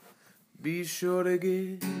Be sure to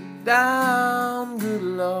get down, good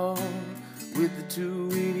Lord, with the two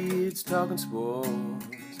idiots talking sports.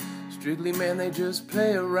 Strictly, man, they just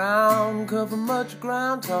play around, cover much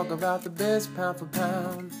ground, talk about the best pound for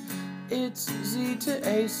pound. It's Z to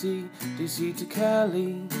AC, DC to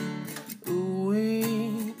Cali.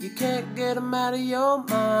 Ooh-wee, you can't get them out of your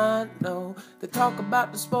mind, no. They talk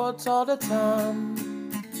about the sports all the time.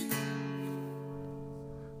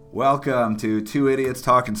 Welcome to Two Idiots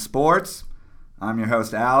Talking Sports. I'm your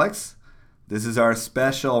host, Alex. This is our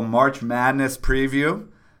special March Madness preview,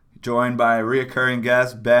 joined by reoccurring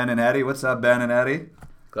guests, Ben and Eddie. What's up, Ben and Eddie?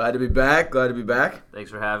 Glad to be back.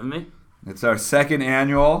 Thanks for having me. It's our second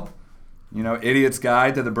annual, Idiot's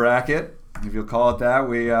Guide to the Bracket, if you'll call it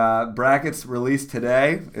that. Brackets released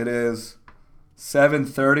today. It is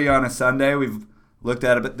 7:30 on a Sunday. We've looked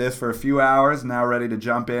at this for a few hours, now ready to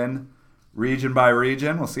jump in region by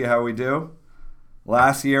region. We'll see how we do.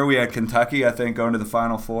 Last year we had Kentucky, I think, going to the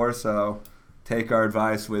Final Four, so take our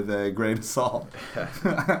advice with a grain of salt.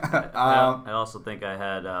 I also think I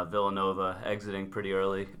had Villanova exiting pretty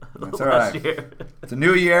early That's last right. year. It's a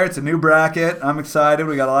new year. It's a new bracket. I'm excited.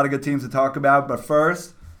 We got a lot of good teams to talk about. But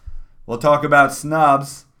first, we'll talk about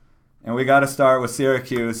snubs. And we got to start with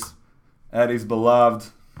Syracuse, Eddie's beloved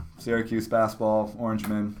Syracuse basketball,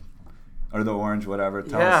 Orangemen, or the Orange, whatever.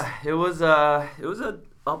 Tell us. It was a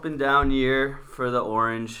up and down year for the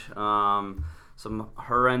Orange. Some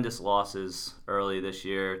horrendous losses early this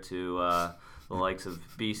year to the likes of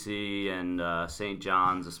BC and St.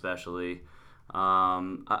 John's especially.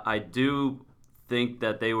 I do think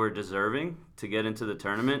that they were deserving to get into the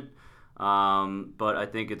tournament, but I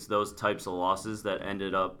think it's those types of losses that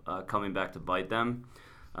ended up coming back to bite them.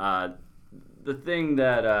 The thing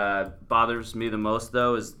that bothers me the most,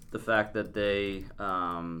 though, is the fact that they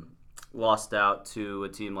lost out to a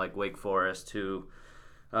team like Wake Forest, who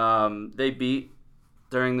they beat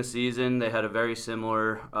during the season. They had a very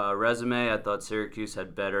similar resume. I thought Syracuse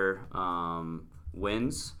had better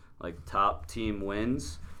wins, like top team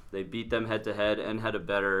wins. They beat them head-to-head and had a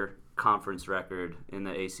better conference record in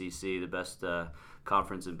the ACC, the best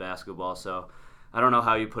conference in basketball. So I don't know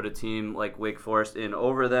how you put a team like Wake Forest in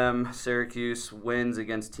over them. Syracuse wins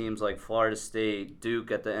against teams like Florida State,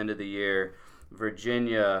 Duke at the end of the year,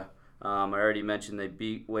 Virginia. I already mentioned they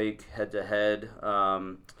beat Wake head-to-head.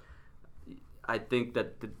 I think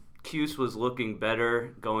that the Cuse was looking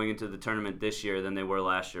better going into the tournament this year than they were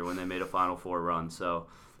last year when they made a Final Four run. So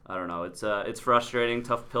I don't know. It's frustrating,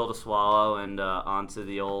 tough pill to swallow, and on to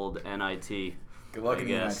the old NIT. Good luck in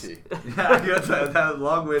the NIT. Yeah, I guess that was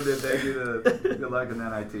long-winded. Thank you to good luck in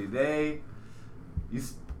NIT.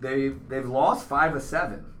 They've lost 5 of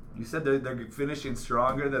 7. You said they're finishing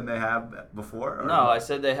stronger than they have before? Or? No, I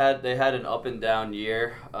said they had an up and down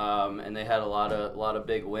year, and they had a lot of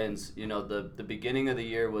big wins. The beginning of the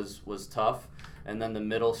year was tough, and then the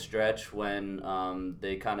middle stretch when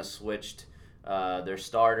they kind of switched their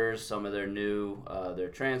starters, some of their new their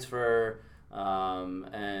transfer,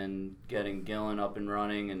 and getting Gillen up and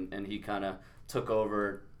running, and he kind of took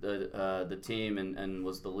over the team and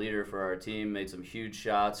was the leader for our team, made some huge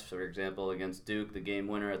shots, for example, against Duke, the game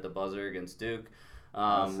winner at the buzzer against Duke.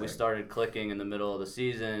 We started clicking in the middle of the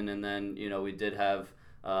season, and then, we did have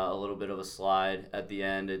a little bit of a slide at the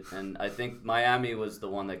end, and I think Miami was the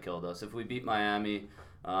one that killed us. If we beat Miami,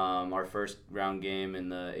 our first round game in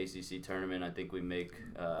the ACC tournament, I think we make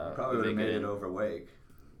probably would have made it over Wake.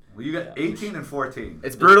 Well, you got 18 and 14.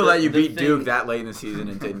 It's brutal that you beat Duke that late in the season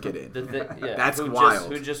and didn't get in. That's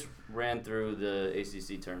wild. Who just ran through the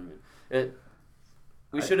ACC tournament.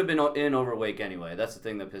 We should have been in over Wake anyway. That's the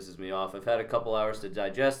thing that pisses me off. I've had a couple hours to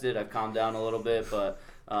digest it. I've calmed down a little bit, but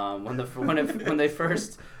when they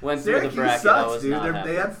first went through the bracket, sucks, I was dude. not happy.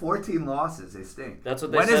 They had 14 losses. They stink. That's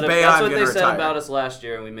what they When said. is Boeheim That's what they gonna said retire? about us last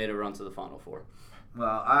year, and we made a run to the Final Four.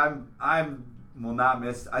 Well, I'm will not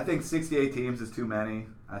miss. I think 68 teams is too many.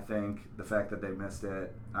 I think the fact that they missed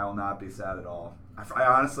it, I will not be sad at all. I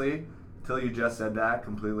honestly, until you just said that,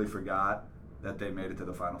 completely forgot that they made it to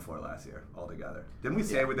the Final Four last year altogether. Didn't we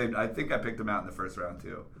say I think I picked them out in the first round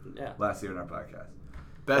too. Yeah. Last year in our podcast.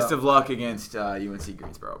 Best of luck against UNC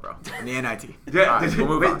Greensboro, bro. In the NIT. Yeah,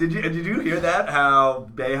 All right, did you hear that? How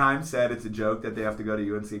Boeheim said it's a joke that they have to go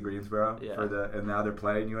to UNC Greensboro and now they're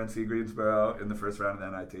playing UNC Greensboro in the first round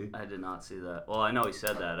of the NIT. I did not see that. Well, I know he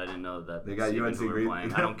said that. I didn't know that they got UNC Greensboro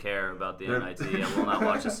playing. I don't care about the NIT. I will not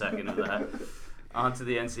watch a second of that. On to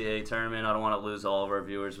the NCAA tournament. I don't want to lose all of our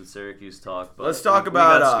viewers with Syracuse talk. But Let's talk we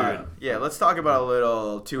got about screwed. let's talk about a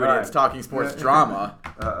little Two All Idiots right. Talking Sports drama.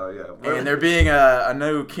 Yeah. And there being a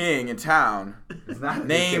new king in town It's not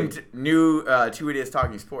named new Two Idiots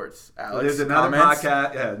Talking Sports. Alex, There's another comments?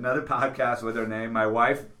 podcast. Yeah, another podcast with her name. My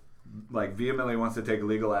wife, vehemently wants to take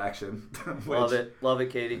legal action. Love it,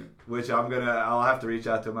 Katie. Which I'll have to reach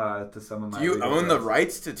out to some of my. Do you legal own the friends.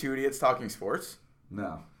 rights to Two Idiots Talking Sports?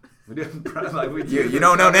 No. We didn't. We You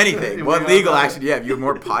don't own anything. What legal action do you have? You have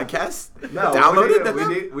more podcasts No, downloaded than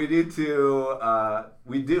them? we need to.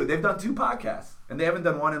 We do. They've done 2 podcasts, and they haven't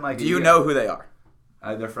done one in like. Do you know who they are?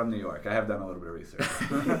 They're from New York. I have done a little bit of research.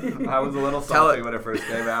 I was a little Tell salty it. when it first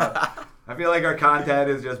came out. I feel like our content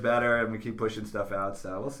is just better, and we keep pushing stuff out.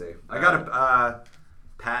 So we'll see. I got to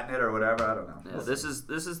patent it or whatever. I don't know. Yeah, this is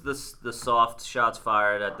the soft shots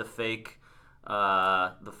fired at the fake,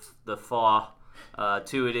 the FAW.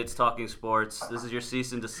 Two Idiots Talking Sports. This is your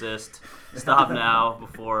cease and desist. Stop now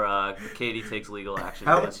before Katie takes legal action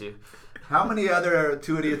against you. How many other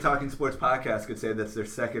Two Idiot Talking Sports podcasts could say that's their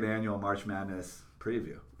second annual March Madness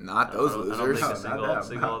preview? Not those I don't losers. think a No, single, not them.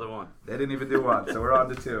 single No. other one. They didn't even do one, so we're on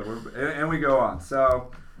to 2, and we go on.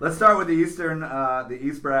 So let's start with the East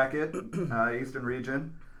bracket, Eastern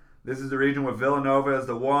region. This is the region with Villanova as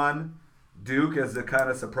the 1, Duke as the kind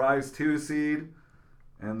of surprise 2 seed,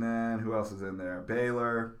 and then who else is in there?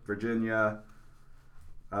 Baylor, Virginia,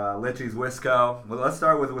 Litchie's Wisco. Well, let's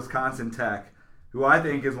start with Wisconsin Tech, who I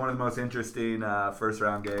think is one of the most interesting first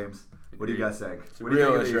round games. What do you guys think? It's a What do you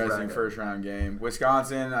think real of the East interesting bracket? first round game.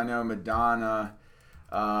 Wisconsin, I know Madonna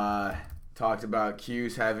talked about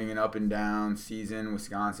Cuse having an up and down season.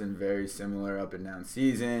 Wisconsin, very similar up and down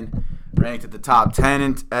season. Ranked at the top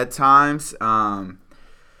 10 at times.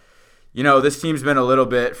 This team's been a little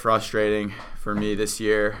bit frustrating for me this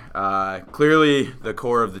year. Clearly, the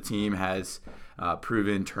core of the team has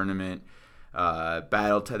proven tournament they're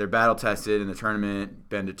battle tested in the tournament.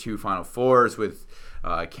 Been to 2 Final Fours with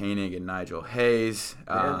Koenig and Nigel Hayes.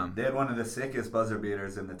 They had one of the sickest buzzer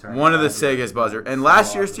beaters in the tournament. One of the sickest buzzer. And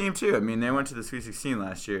last year's team, too. I mean, they went to the Sweet 16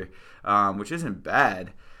 last year, which isn't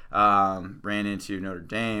bad. Ran into Notre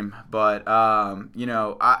Dame. But,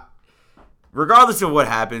 regardless of what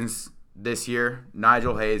happens this year,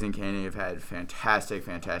 Nigel Hayes and Koenig have had fantastic,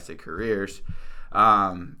 fantastic careers.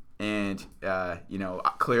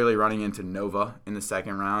 Clearly running into Nova in the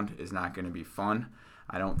second round is not going to be fun.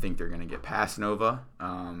 I don't think they're going to get past Nova.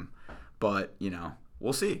 But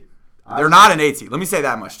we'll see. They're not an 8 seed. Let me say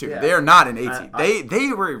that much, too. Yeah. They are not an 8 seed. They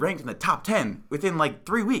were ranked in the top 10 within,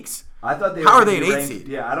 3 weeks. I thought they How were are they gonna an be 8 ranked- seed?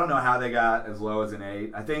 Yeah, I don't know how they got as low as an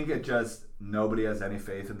 8. I think it just nobody has any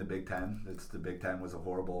faith in the Big Ten. The Big Ten was a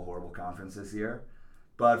horrible, horrible conference this year.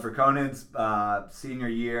 But for Conan's senior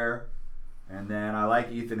year, and then I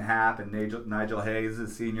like Ethan Happ and Nigel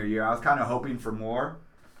Hayes' senior year. I was kind of hoping for more.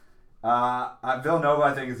 Villanova,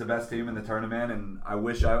 I think, is the best team in the tournament, and I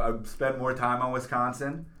wish I'd spend more time on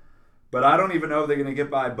Wisconsin. But I don't even know if they're going to get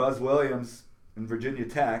by Buzz Williams and Virginia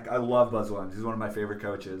Tech. I love Buzz Williams. He's one of my favorite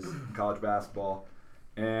coaches in college basketball.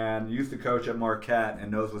 And used to coach at Marquette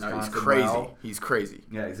and knows Wisconsin He's crazy. well. He's crazy.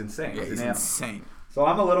 Yeah, he's insane. Yeah, He's he's an animal. insane. So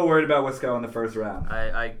I'm a little worried about Wisco in the first round.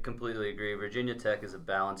 I completely agree. Virginia Tech is a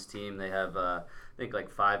balanced team. They have, I think,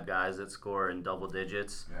 5 guys that score in double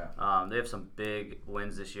digits. Yeah. They have some big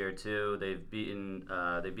wins this year too. They've beaten,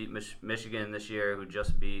 they beat Michigan this year, who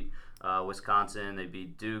just beat Wisconsin. They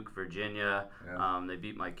beat Duke, Virginia. Yeah. They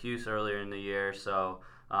beat Mike Hughes earlier in the year. So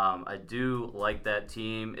I do like that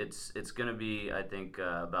team. It's going to be, I think,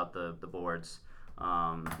 about the boards.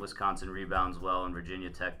 Wisconsin rebounds well and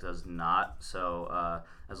Virginia Tech does not. So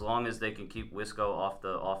as long as they can keep Wisco off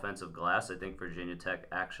the offensive glass, I think Virginia Tech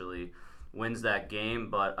actually wins that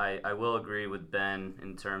game. But I will agree with Ben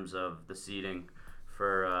in terms of the seeding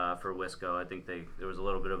for Wisco. I think there was a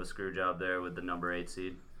little bit of a screw job there with the number 8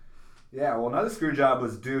 seed. Yeah, well, another screw job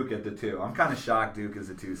was Duke at the 2. I'm kind of shocked Duke is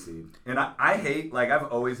a 2 seed. And I hate, I've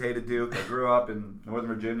always hated Duke. I grew up in Northern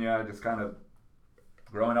Virginia. I just kind of,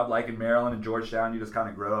 growing up in Maryland and Georgetown, you just kind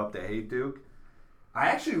of grow up to hate Duke. I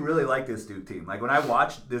actually really like this Duke team. When I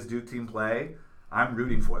watch this Duke team play, I'm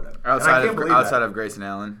rooting for them. Outside of Grayson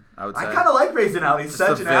Allen, I would say. I kind of like Grayson Allen. He's Just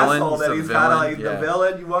such the an villain, asshole just that a he's kind of villain, the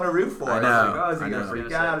villain you want to root for. I know. Is he going to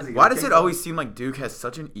freak out? Is he Why gonna does kick it always seem like Duke has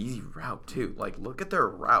such an easy route, too? Look at their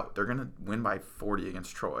route. They're going to win by 40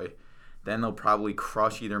 against Troy. Then they'll probably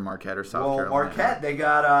crush either Marquette or South Carolina. Marquette, they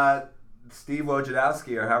got Steve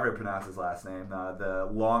Wojciechowski, or however you pronounce his last name, the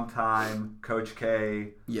longtime Coach K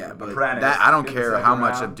apprentice. I don't in the care second how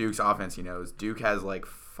much round. of Duke's offense he knows. Duke has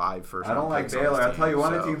 5 first round I don't like picks on Baylor. his I'll tell you,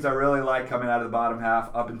 one of the so- teams I really like coming out of the bottom half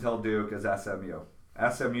up until Duke is SMU.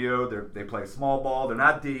 SMU, they play small ball. They're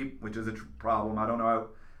not deep, which is a problem. I don't know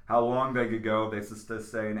how long they could go if they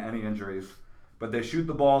sustain any injuries. But they shoot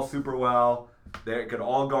the ball super well. They could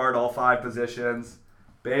all guard all 5 positions.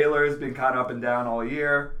 Baylor's been kind of up and down all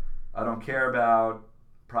year. I don't care about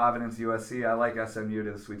Providence, USC. I like SMU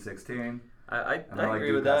to the Sweet 16. I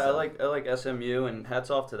agree with that. I like SMU, and hats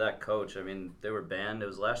off to that coach. I mean, they were banned. It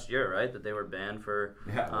was last year, right, that they were banned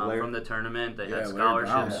from the tournament. They had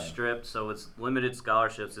scholarships stripped, so it's limited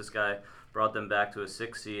scholarships. This guy brought them back to a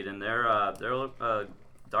 6 seed, and they're a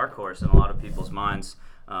dark horse in a lot of people's minds.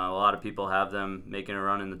 A lot of people have them making a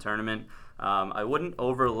run in the tournament. I wouldn't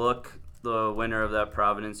overlook the winner of that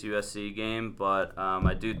Providence USC game, but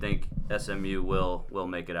I do think SMU will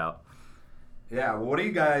make it out. Yeah, well, what do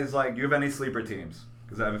you guys like? Do you have any sleeper teams?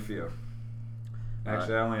 Because I have a few.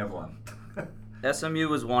 Actually, I only have one. SMU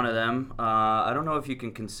was one of them. I don't know if you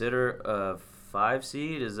can consider a 5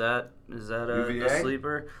 seed. Is that a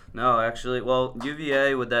sleeper? No, actually. Well,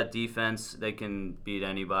 UVA with that defense, they can beat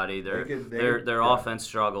anybody. Their offense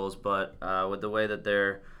struggles, but with the way that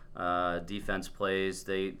their defense plays,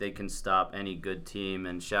 they can stop any good team.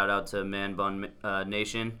 And shout out to Man Bun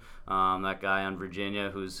Nation, that guy on Virginia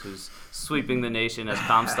who's sweeping the nation, as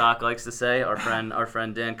Comstock likes to say. Our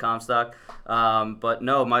friend Dan Comstock. But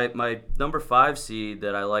no, my number 5 seed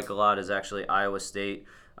that I like a lot is actually Iowa State.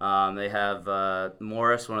 They have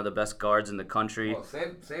Morris, one of the best guards in the country. Well,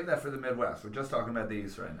 save that for the Midwest. We're just talking about the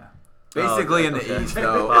East right now. Basically in the East,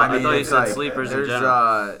 though. I thought you said sleepers in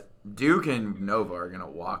general. Duke and Nova are going to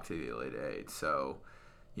walk to the Elite Eight. So,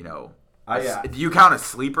 do you count a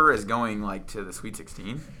sleeper as going like to the Sweet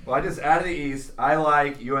 16? Well, I just out of the East, I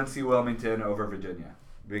like UNC Wilmington over Virginia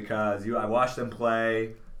because I watched them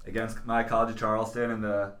play against my College of Charleston in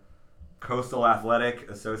the Coastal Athletic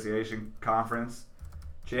Association Conference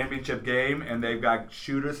championship game, and they've got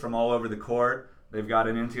shooters from all over the court. They've got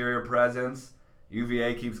an interior presence.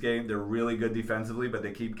 UVA keeps games. They're really good defensively, but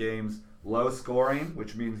they keep games low scoring,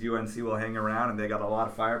 which means UNC will hang around, and they got a lot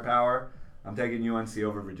of firepower. I'm taking UNC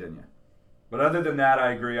over Virginia. But other than that,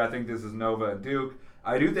 I agree. I think this is Nova and Duke.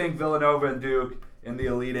 I do think Villanova and Duke in the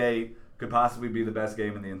Elite Eight could possibly be the best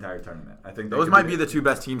game in the entire tournament. I think those might be the 2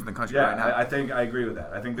 best teams in the country right now. I think I agree with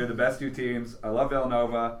that. I think they're the best 2 teams. I love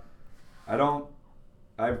Villanova.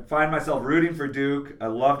 I find myself rooting for Duke. I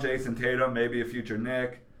love Jason Tatum, maybe a future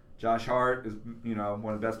Knick. Josh Hart is,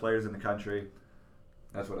 one of the best players in the country.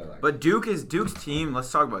 That's what I like. But Duke's team.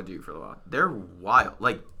 Let's talk about Duke for a while. They're wild.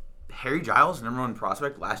 Like Harry Giles, number 1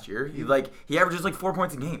 prospect last year. He averages like 4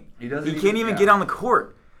 points a game. He can't even get on the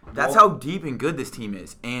court. That's how deep and good this team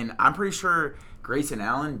is. And I'm pretty sure Grayson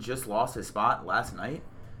Allen just lost his spot last night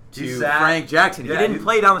to Frank Jackson. Yeah, he didn't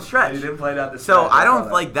play down the stretch. He didn't play down the stretch. So I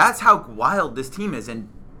don't like. That's how wild this team is. And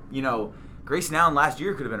Grayson Allen last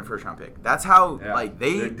year could have been a first-round pick. That's how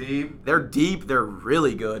they're deep. They're deep. They're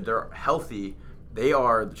really good. They're healthy. They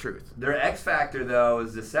are the truth. Their X factor though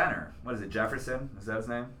is the center. What is it? Jefferson? Is that his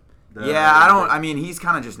name? He's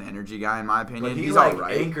kind of just an energy guy in my opinion. He's all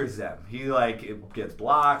right. Anchors them. He gets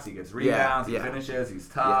blocks. He gets rebounds. He finishes. He's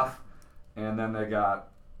tough. Yeah. And then they got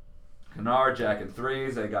Kennard jacking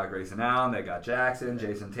threes. They got Grayson Allen. They got Jackson.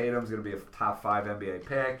 Jason Tatum's going to be a top 5 NBA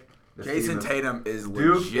pick. Jason Tatum is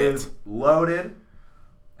Duke legit. is loaded.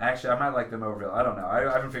 Actually, I might like them over. I don't know. I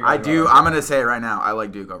haven't figured. I do. I'm going to say it right now. I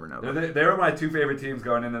like Duke over Nova. They were my 2 favorite teams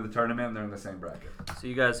going into the tournament, and they're in the same bracket. So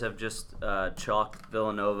you guys have just chalked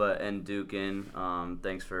Villanova and Duke in.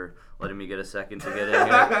 Thanks for letting me get a second to get in here.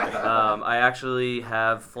 I actually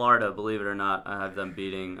have Florida, believe it or not. I have them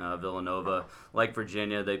beating Villanova. Like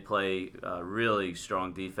Virginia, they play really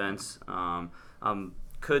strong defense.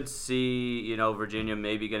 Could see Virginia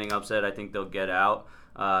maybe getting upset. I think they'll get out.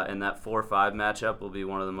 And that 4-5 matchup will be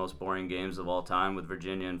one of the most boring games of all time with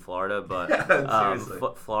Virginia and Florida.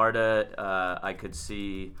 But Florida, I could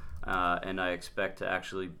see, and I expect to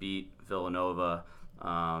actually beat Villanova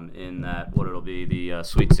in that, what it'll be, the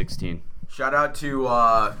Sweet 16. Shout out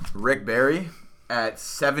to Rick Barry at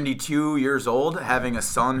 72 years old, having a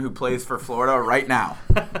son who plays for Florida right now.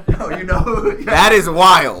 That is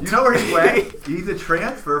wild. You know where he went? He's a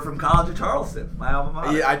transfer from College of Charleston, my alma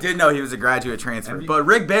mater. Yeah, I did know he was a graduate transfer. But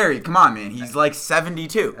Rick Barry, come on, man. He's like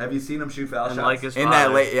 72. Have you seen him shoot foul shots? Like his in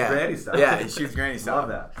that late, granny style. Yeah, he shoots granny style.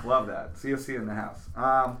 Love that. CFC in the house.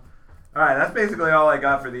 All right, that's basically all I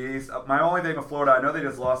got for the East. My only thing with Florida, I know they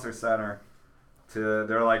just lost their center to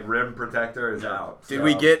their rim protector is out. Did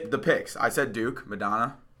we get the picks? I said Duke,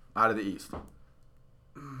 Madonna, out of the East.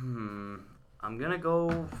 I'm gonna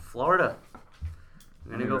go Florida.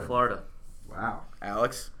 Florida. Wow.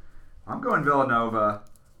 Alex? I'm going Villanova.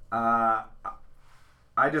 I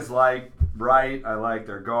I just like Bright. I like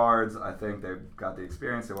their guards. I think they've got the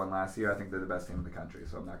experience. They won last year. I think they're the best team in the country,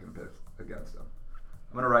 so I'm not going to pick against them.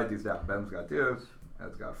 I'm going to write these down. Ben's got Duke.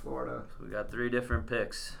 Ed's got Florida. We got 3 different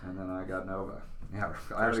picks. And then I got Nova. Yeah,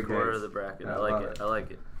 First quarter of the bracket. I like it. I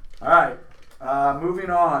like it. All right.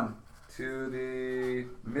 Moving on to the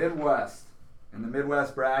Midwest. In the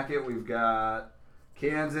Midwest bracket, we've got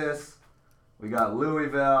Kansas. We got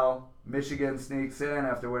Louisville. Michigan sneaks in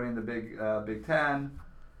after winning the Big Ten.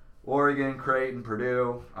 Oregon, Creighton,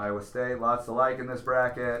 Purdue, Iowa State. Lots to like in this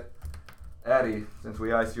bracket. Eddie, since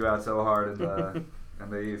we iced you out so hard in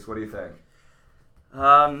the East, what do you think?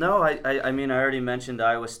 No, I mean, I already mentioned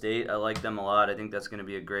Iowa State. I like them a lot. I think that's going to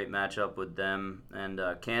be a great matchup with them. And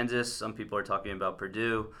Kansas, some people are talking about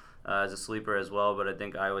Purdue as a sleeper as well, but I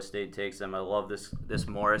think Iowa State takes them. I love this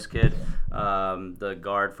Morris kid, the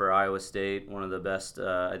guard for Iowa State, one of the best,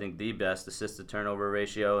 I think the best assist-to-turnover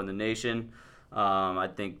ratio in the nation. I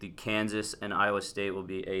think the Kansas and Iowa State will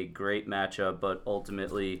be a great matchup, but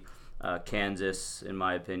ultimately Kansas, in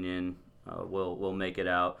my opinion, will make it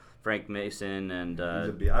out. Frank Mason and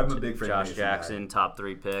I'm a big Frank Josh Mason Jackson, guy. top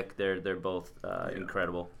 3 pick. They're both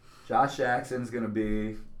incredible. Josh Jackson's going to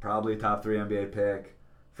be probably top 3 NBA pick.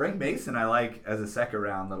 Frank Mason I like as a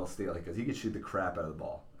second-round little steal because he can shoot the crap out of the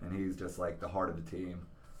ball, and he's just like the heart of the team.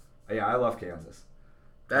 Yeah, I love Kansas.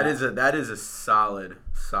 That is a solid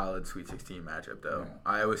Sweet 16 matchup, though. Yeah.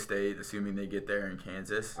 Iowa State, assuming they get there in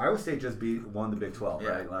Kansas. Iowa State just won the Big 12,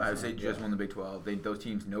 right? Iowa State just won the Big 12. Those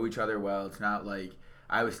teams know each other well. It's not like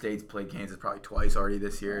Iowa State's played Kansas probably twice already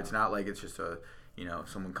this year. Yeah. It's not like it's just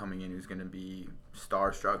someone coming in who's going to be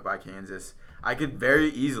starstruck by Kansas. I could very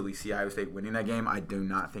easily see Iowa State winning that game. I do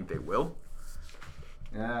not think they will.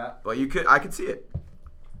 Yeah, but I could see it.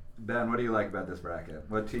 Ben, what do you like about this bracket?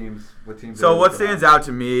 What teams? So what stands out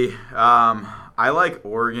to me? I like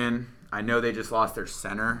Oregon. I know they just lost their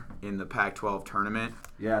center in the Pac-12 tournament.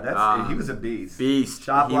 Yeah, he was a beast.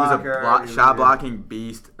 Shot blocker. Shot blocking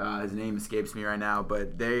beast. His name escapes me right now,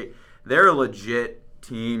 but they're a legit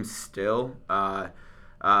team still. I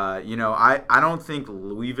don't think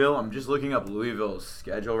Louisville. I'm just looking up Louisville's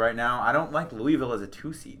schedule right now. I don't like Louisville as a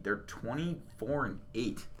 2 seed. They're 24-8.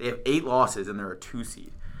 They have 8 losses and they're a 2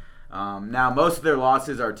 seed. Now most of their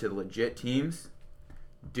losses are to legit teams: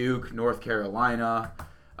 Duke, North Carolina,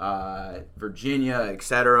 Virginia,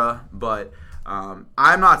 etc. But I'm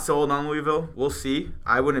not sold on Louisville. We'll see.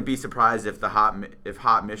 I wouldn't be surprised if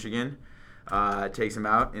hot Michigan takes them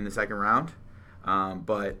out in the second round.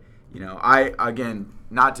 But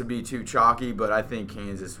not to be too chalky, but I think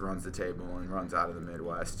Kansas runs the table and runs out of the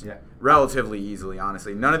Midwest relatively easily,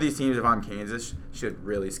 honestly. None of these teams, if I'm Kansas, should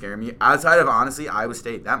really scare me. Outside of, honestly, Iowa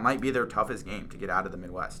State. That might be their toughest game to get out of the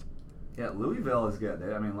Midwest. Yeah, Louisville is good.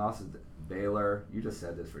 Losses to Baylor. You just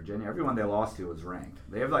said this, Virginia. Everyone they lost to was ranked.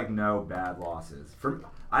 They have, no bad losses.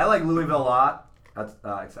 I like Louisville a lot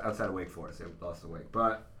outside of Wake Forest. They lost to Wake.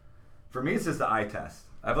 But for me, it's just the eye test.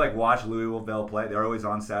 I've watched Louisville play. They're always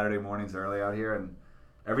on Saturday mornings early out here, and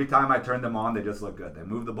every time I turn them on, they just look good. They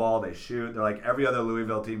move the ball, they shoot. They're like every other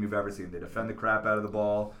Louisville team you've ever seen. They defend the crap out of the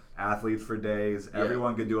ball. Athletes for days. Yeah.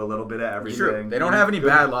 Everyone could do a little bit of everything. Sure. They don't have any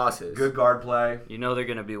bad losses. Good guard play. They're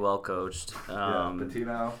going to be well coached.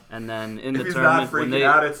 Patino. And then in the tournament, tournament, when he's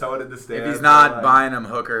not freaking out, it's someone in the stands. If he's not buying them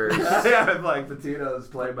hookers. Patino's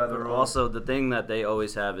played by the rules. Also, the thing that they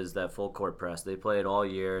always have is that full court press. They play it all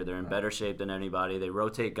year. They're in better shape than anybody. They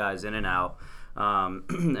rotate guys in and out.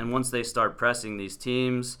 And once they start pressing these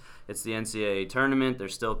teams, it's the NCAA tournament. They're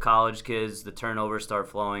still college kids. The turnovers start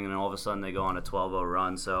flowing, and then all of a sudden they go on a 12-0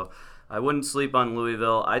 run. So I wouldn't sleep on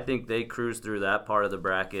Louisville. I think they cruise through that part of the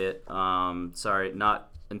bracket. Not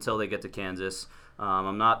until they get to Kansas.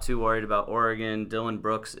 I'm not too worried about Oregon. Dylan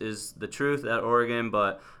Brooks is the truth at Oregon,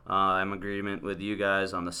 but I'm in agreement with you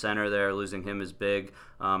guys on the center there. Losing him is big.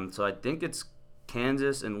 So I think it's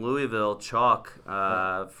Kansas and Louisville chalk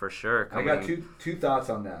for sure. I got two thoughts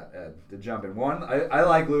on that, Ed, to jump in. One, I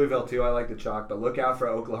like Louisville too. I like the chalk, but look out for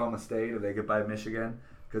Oklahoma State if they get by Michigan,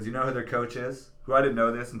 because you know who their coach is? Who I didn't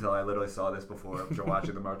know this until I literally saw this before after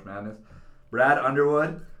watching the March Madness. Brad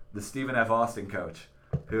Underwood, the Stephen F. Austin coach,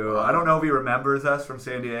 who I don't know if he remembers us from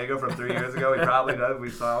San Diego from 3 years ago. He probably does. We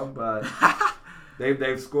saw him, but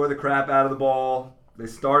they've scored the crap out of the ball. They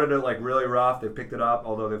started it really rough. They picked it up,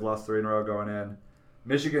 although they've lost 3 in a row going in.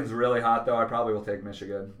 Michigan's really hot, though. I probably will take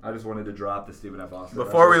Michigan. I just wanted to drop the Stephen F. Austin.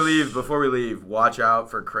 Before we leave, watch out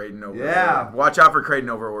for Creighton over. Yeah, Oregon. Watch out for Creighton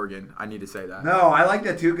over Oregon. I need to say that. No, I like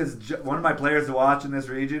that too because one of my players to watch in this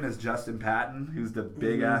region is Justin Patton, who's the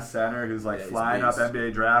big ass center who's flying up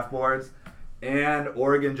NBA draft boards. and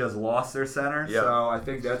Oregon just lost their center, Yep. so I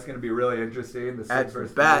think that's going to be really interesting. The 6 At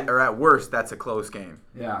versus bat 3. or at worst, that's a close game.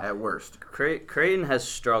 Yeah. At worst. Creighton has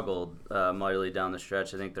struggled mightily down the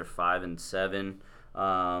stretch. I think they're 5-7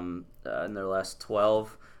 in their last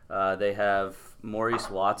 12. They have Maurice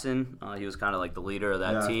Watson. He was kind of like the leader of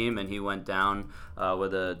that team, and he went down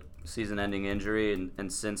with a season-ending injury,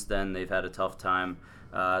 and since then they've had a tough time.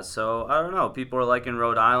 So I don't know. People are liking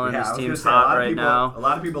Rhode Island. This team's hot right now. A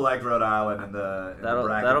lot of people like Rhode Island in the That'll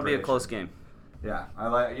be a prediction. close game. Yeah,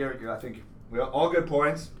 I think we all good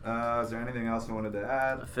points. Is there anything else I wanted to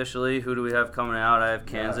add? Officially, who do we have coming out? I have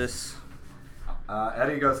Kansas.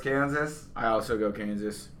 Eddie goes Kansas. I also go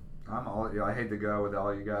Kansas. I hate to go with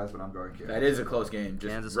all you guys, but I'm going Kansas. That is a close game.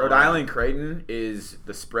 Kansas Rhode Island. Island Creighton is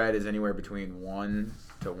the spread is anywhere between 1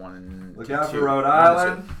 to 1. Look to out 2. for Rhode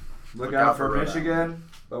Island. Look Look out out for for Rhode Michigan.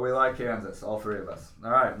 But we like Kansas, all three of us.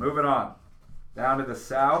 All right, moving on. Down to the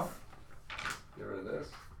South. Get rid of this.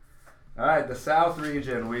 All right, the South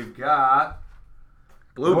region. We've got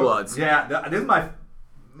Blue Bloods. Yeah, this is my favorite.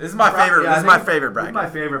 Yeah, This is my favorite This is bracket. my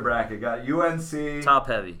favorite bracket. Got UNC, Top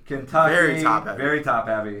heavy. Kentucky, Very top heavy. Very top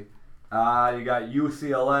heavy. You got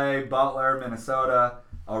UCLA, Butler, Minnesota.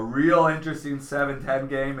 A real interesting 7-10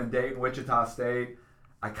 game in Dayton, Wichita State.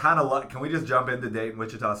 I kind of like. Can we just jump into Dayton,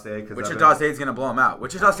 Wichita State? Wichita State's going to blow them out.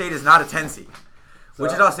 Wichita State is not a 10 seed. So-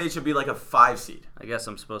 Wichita State should be like a 5 seed. I guess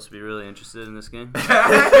I'm supposed to be really interested in this game.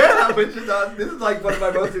 Wichita. This is like one of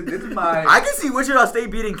my most. This is my. I can see Wichita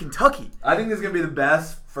State beating Kentucky. I think this is gonna be the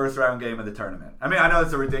best first round game of the tournament. I mean, I know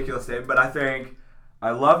it's a ridiculous statement, but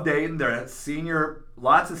I love Dayton. They're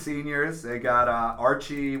lots of seniors. They got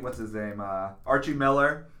Archie. What's his name? Archie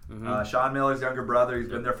Miller. Sean Miller's younger brother. He's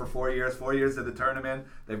been there for 4 years. 4 years of the tournament.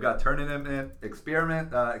 They've got tournament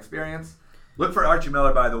experience. Look for Archie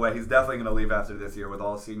Miller, by the way. He's definitely going to leave after this year with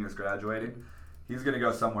all seniors graduating. He's going to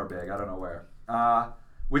go somewhere big. I don't know where.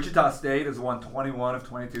 Wichita State has won 21 of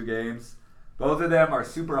 22 games. Both of them are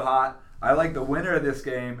super hot. I like the winner of this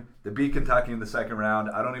game to beat Kentucky in the second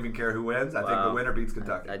round. I don't even care who wins. I think the winner beats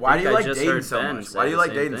Kentucky. Why do you I like just Dayton heard so Ben much? say Why do you the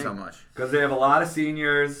like same Dayton thing. so much? Because they have a lot of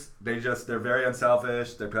seniors. They're very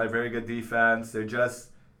unselfish. They play very good defense.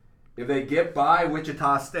 If they get by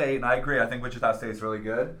Wichita State, and I agree, I think Wichita State's really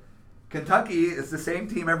good. Kentucky is the same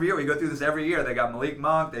team every year. We go through this every year. They got Malik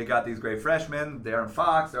Monk. They got these great freshmen. Darren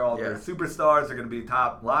Fox. They're superstars. They're going to be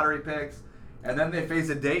top lottery picks. And then they face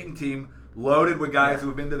a Dayton team loaded with guys who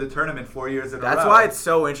have been to the tournament 4 years in a row. That's why it's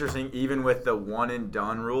so interesting, even with the one and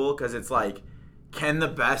done rule, because it's like, can the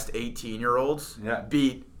best 18-year-olds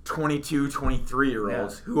beat 22,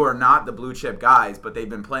 23-year-olds who are not the blue chip guys, but they've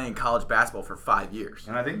been playing college basketball for 5 years?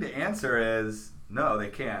 And I think the answer is no, they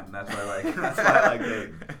can't. And that's why I like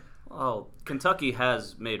Dayton. Well, Kentucky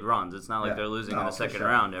has made runs. It's not like they're losing in the second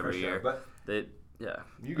round every year. But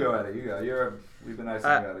You go at it. You go. We've been nice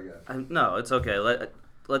and you got to go. No, it's okay.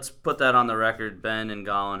 Let's put that on the record. Ben and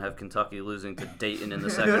Gollin have Kentucky losing to Dayton in the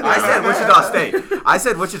second round. I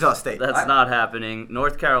said Wichita State. That's not happening.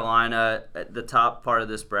 North Carolina, at the top part of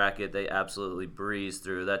this bracket, they absolutely breeze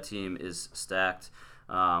through. That team is stacked.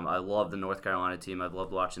 I love the North Carolina team. I've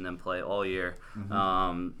loved watching them play all year,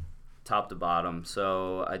 top to bottom.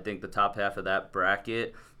 So I think the top half of that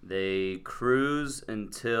bracket, they cruise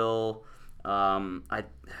until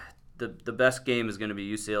the best game is going to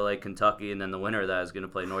be UCLA, Kentucky, and then the winner of that is going to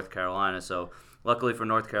play North Carolina. So luckily for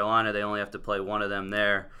North Carolina, they only have to play one of them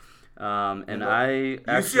there. UCLA,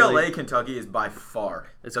 Kentucky is by far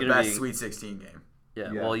the best Sweet 16 game.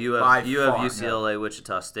 Yeah, well, you have UCLA,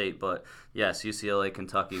 Wichita State, but yes, UCLA,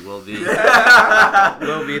 Kentucky will be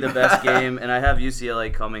the best game, and I have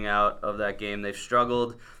UCLA coming out of that game. They've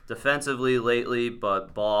struggled defensively lately,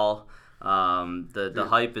 but the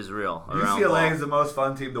hype is real. UCLA is the most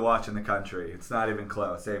fun team to watch in the country. It's not even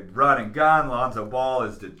close. They run and gun. Lonzo Ball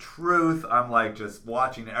is the truth. I'm like just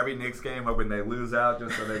watching every Knicks game, hoping they lose out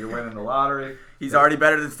just so they can win in the lottery. He's already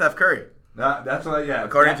better than Steph Curry. That's what,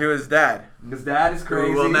 according to his dad. His dad is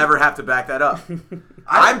crazy. Who will never have to back that up.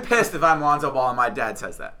 I'm pissed if I'm Lonzo Ball and my dad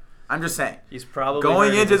says that. I'm just saying. He's probably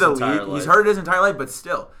going into the league. Life. He's heard it his entire life, but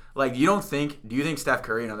still, like, do you think Steph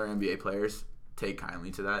Curry and other NBA players take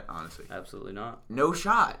kindly to that? Honestly, absolutely not. No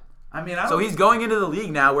shot. I mean, so he's going into the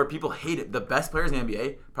league now where people hate it. The best players in the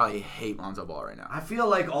NBA probably hate Lonzo Ball right now. I feel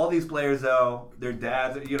like all these players, though, their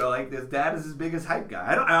dads, like his dad is his biggest hype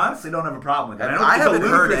guy. I honestly don't have a problem with that. I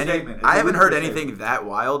haven't heard anything that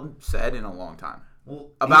wild said in a long time.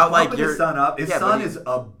 Well, about like his son up. His son is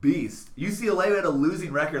a beast. UCLA had a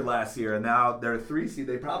losing record last year, and now they're a 3 seed.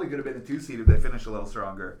 They probably could have been a 2 seed if they finished a little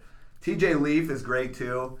stronger. TJ Leaf is great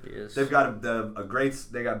too. He is. They've got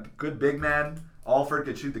they got good big men. Alford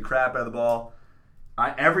could shoot the crap out of the ball.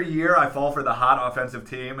 Every year I fall for the hot offensive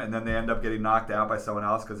team, and then they end up getting knocked out by someone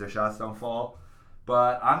else because their shots don't fall.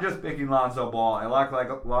 But I'm just picking Lonzo Ball. I like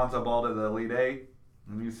Lonzo Ball to the Elite Eight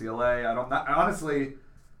in UCLA. Honestly,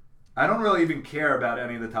 I don't really even care about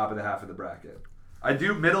any of the top of the half of the bracket. I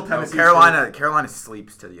do Middle Tennessee State. Carolina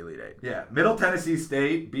sleeps to the Elite Eight. Yeah, Middle Tennessee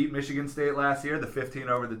State beat Michigan State last year, the 15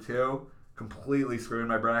 over the 2. Completely screwing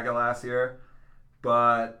my bracket last year.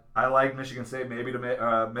 But I like Michigan State maybe to make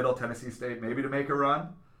Middle Tennessee State maybe to make a run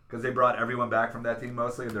because they brought everyone back from that team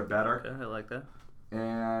mostly and they're better. Okay, I like that.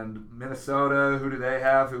 And Minnesota, who do they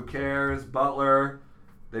have? Who cares? Butler.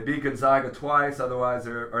 They beat Gonzaga twice, otherwise,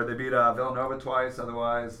 or they beat Villanova twice,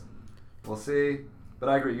 otherwise, we'll see. But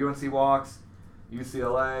I agree. UNC walks.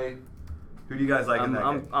 UCLA. Who do you guys like in that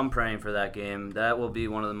game? I'm praying for that game. That will be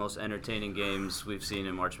one of the most entertaining games we've seen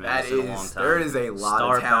in March Madness in a long time. There is a lot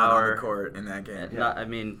Star of talent power on the court in that game.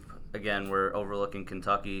 Yeah. Again, we're overlooking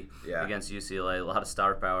Kentucky against UCLA. A lot of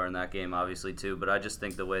star power in that game, obviously, too. But I just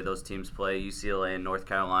think the way those teams play, UCLA and North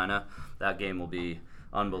Carolina, that game will be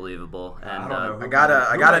unbelievable. And I got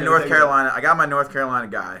a North Carolina. I got my North Carolina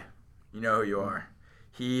guy. You know who you are.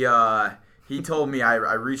 He told me, I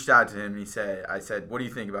reached out to him, and I said, what do you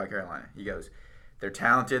think about Carolina? He goes, they're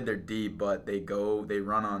talented, they're deep, but they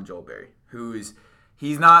run on Joel Berry,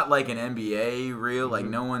 he's not like an NBA real, like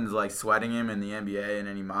no one's like sweating him in the NBA in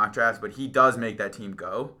any mock drafts, but he does make that team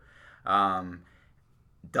go.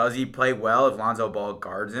 Does he play well if Lonzo Ball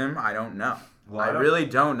guards him? I don't know. Well, I really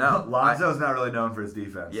don't know. Lonzo's not really known for his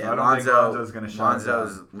defense. Yeah, so I don't think Lonzo's going to shine.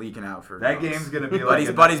 Lonzo's leaking out for that game's going to be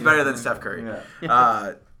like. But he's better than Steph Curry.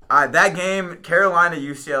 Yeah. That game, Carolina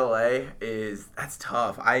UCLA that's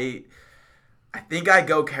tough. I think I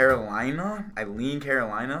go Carolina. I lean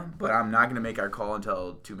Carolina, but I'm not going to make our call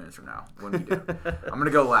until 2 minutes from now when we do. I'm going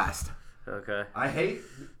to go last. Okay. I hate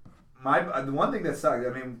the one thing that sucks. I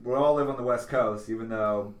mean, we all live on the West Coast, even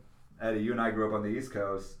though Eddie, you and I grew up on the East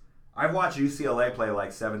Coast. I've watched UCLA play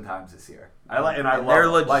like 7 times this year. I love they're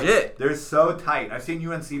them. Legit. Like, they're so tight. I've seen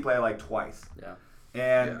UNC play like twice. Yeah.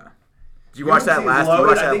 And did you watch that last?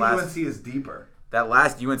 I think UNC is deeper. That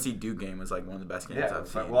last UNC Duke game was like one of the best games I've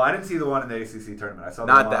seen. Well, I didn't see the one in the ACC tournament. I saw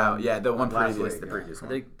the one previous, the previous one.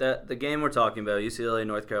 I think that the game we're talking about, UCLA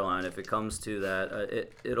North Carolina, if it comes to that,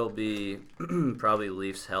 it'll be probably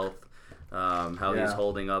Leafs' health, how he's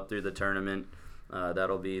holding up through the tournament.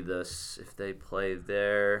 That'll be if they play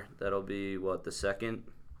there, that'll be the second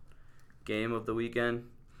game of the weekend.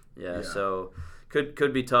 Yeah. So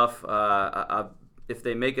could be tough. If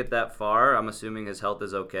they make it that far, I'm assuming his health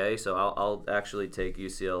is okay. So I'll actually take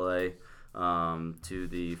UCLA to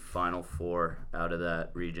the Final Four out of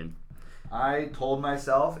that region. I told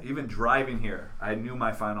myself, even driving here, I knew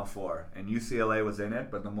my Final Four, and UCLA was in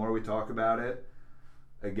it. But the more we talk about it,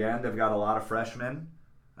 again, they've got a lot of freshmen.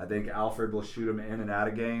 I think Alfred will shoot them in and out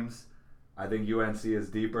of games. I think UNC is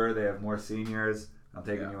deeper. They have more seniors. I'm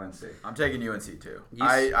taking UNC. I'm taking UNC too.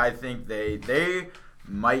 I think they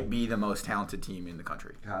might be the most talented team in the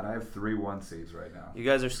country. God, I have 3 1 seeds right now. You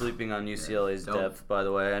guys are sleeping on UCLA's depth, by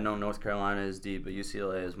the way. I know North Carolina is deep, but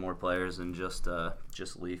UCLA has more players than just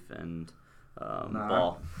Leaf and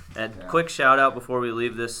Ball. And quick shout out before we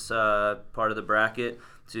leave this part of the bracket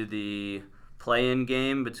to the play-in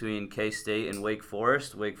game between K-State and Wake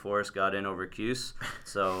Forest. Wake Forest got in over Cuse,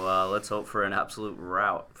 so let's hope for an absolute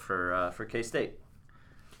rout for K-State.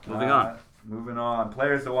 Moving on.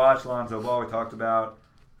 Players to watch, Lonzo Ball, we talked about.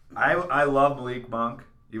 I love Malik Monk,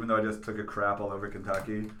 even though I just took a crap all over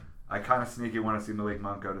Kentucky. I kind of sneaky want to see Malik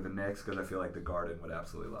Monk go to the Knicks because I feel like the Garden would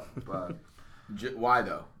absolutely love him. But why,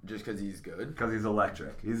 though? Just because he's good? Because he's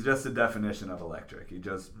electric. He's just the definition of electric. He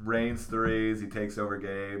just rains threes. He takes over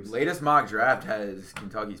games. Latest mock draft has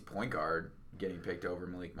Kentucky's point guard getting picked over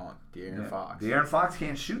Malik Monk, De'Aaron Fox. De'Aaron Fox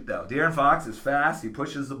can't shoot, though. De'Aaron Fox is fast. He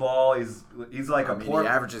pushes the ball. He's like he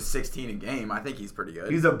averages 16 a game. I think he's pretty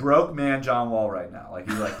good. He's a broke man John Wall right now. Like,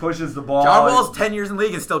 he pushes the ball. John Wall's 10 years in the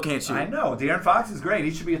league and still can't shoot. I know. De'Aaron Fox is great.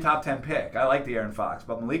 He should be a top 10 pick. I like De'Aaron Fox.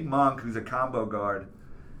 But Malik Monk, who's a combo guard,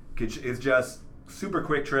 is just super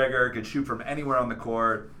quick trigger, could shoot from anywhere on the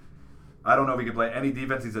court. I don't know if he can play any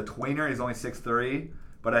defense. He's a tweener. He's only 6'3".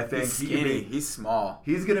 But I think he's skinny. He's small.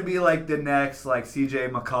 He's going to be like the next C.J.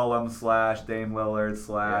 McCollum / Dame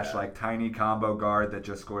Lillard / like tiny combo guard that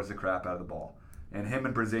just scores the crap out of the ball. And him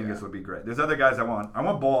and Porzingis would be great. There's other guys I want. I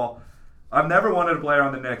want Ball. I've never wanted a player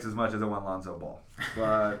on the Knicks as much as I want Lonzo Ball.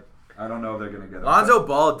 But I don't know if they're going to get it. Lonzo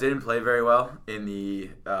Ball didn't play very well in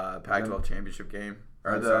the Pac-12 championship game.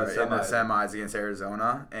 Or in the semis against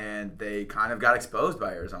Arizona, and they kind of got exposed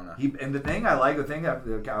by Arizona. And the thing I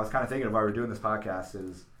was kind of thinking of while we were doing this podcast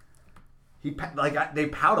is they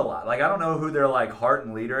pout a lot. Like I don't know who their like heart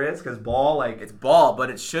and leader is because Ball like It's Ball, but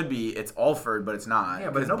it should be. It's Alford, but it's not. yeah,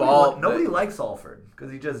 but 'Cause nobody likes Alford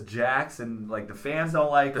because he just jacks and like the fans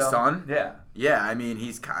don't like The him. son? Yeah. Yeah, I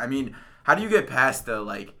mean, how do you get past the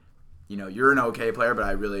like, you're an okay player, but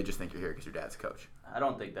I really just think you're here because your dad's a coach. I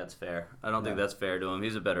don't think that's fair. I don't think that's fair to him.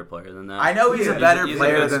 He's a better player than that. I know he's a better he's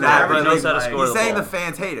player a good than scorer, that, but he but knows how to score he's the saying ball. the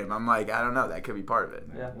fans hate him. I'm like, I don't know. That could be part of it.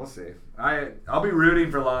 Yeah, we'll see. I'll be rooting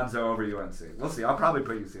for Lonzo over UNC. We'll see. I'll probably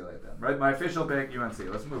put UCLA then. Right, my official pick UNC.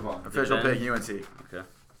 Let's move on. Official Ben? pick UNC. Okay.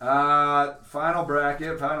 Final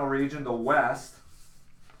bracket, final region, the West.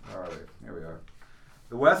 Where are we? Here we are.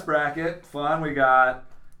 The West bracket, fun. We got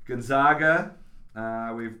Gonzaga.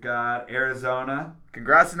 We've got Arizona.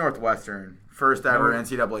 Congrats to Northwestern. First ever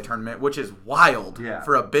NCAA tournament, which is wild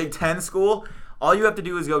for a Big Ten school. All you have to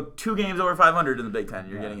do is go 2 games over 500 in the Big Ten.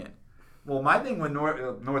 You're getting it. Well, my thing with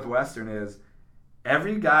Northwestern is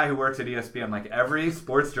every guy who works at ESPN, like every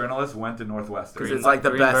sports journalist went to Northwestern. Because it's like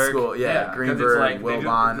the best school. Yeah, 'cause Greenberg, it's like,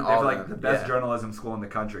 Wilbon, they're all like them. the best Yeah. journalism school in the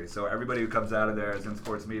country. So everybody who comes out of there is in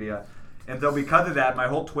sports media. And so because of that, my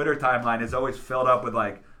whole Twitter timeline is always filled up with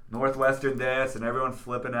like Northwestern this and everyone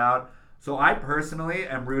flipping out. So I personally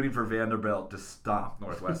am rooting for Vanderbilt to stomp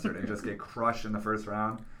Northwestern and just get crushed in the first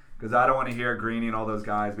round. Because I don't want to hear Greeny and all those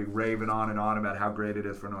guys be raving on and on about how great it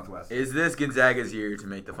is for Northwestern. Is this Gonzaga's year to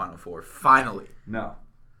make the Final Four? Finally. No.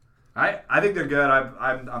 I think they're good.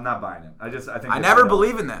 I'm not buying it. I think I never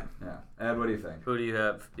believe in them. Yeah. Ed, what do you think? Who do you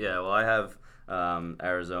have? Yeah, well, I have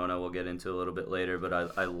Arizona. We'll get into a little bit later, but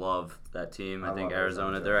I love that team. I think love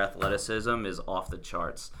Arizona, too. their athleticism is off the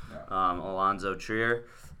charts. Yeah. Alonzo Trier,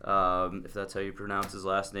 if that's how you pronounce his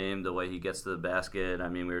last name, the way he gets to the basket. I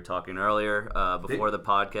mean, we were talking earlier before the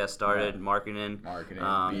podcast started. Markkanen,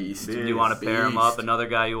 Beast. Do you want to pair him up? Another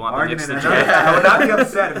guy you want the Knicks to Markkanen, draft? I would not be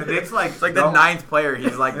upset if the Knicks like. It's like the 9th player.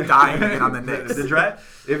 He's like dying to get on the Knicks. The draft,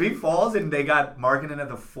 if he falls and they got Markkanen at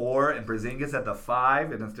the 4 and Porzingis at the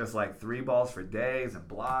 5, and it's just like 3 balls for days and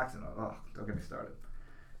blocks and don't get me started.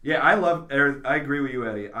 Yeah, I agree with you,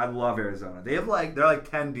 Eddie. I love Arizona. They're like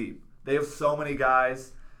 10 deep. They have so many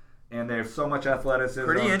guys, and they have so much athleticism.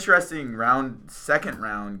 Pretty interesting second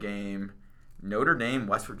round game. Notre Dame,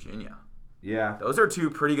 West Virginia. Yeah. Those are 2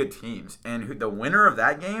 pretty good teams. And the winner of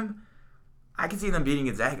that game, I can see them beating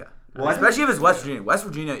Gonzaga. Well, especially if it's West Virginia. West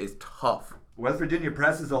Virginia is tough. West Virginia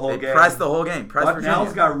presses the whole They game. press the whole game. Bucknell's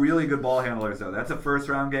Virginia. got really good ball handlers, though. That's a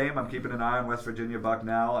first-round game. I'm keeping an eye on West Virginia,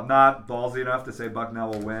 Bucknell. I'm not ballsy enough to say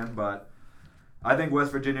Bucknell will win, but I think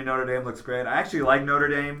West Virginia, Notre Dame looks great. I actually like Notre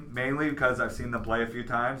Dame mainly because I've seen them play a few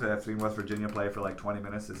times. I've seen West Virginia play for like 20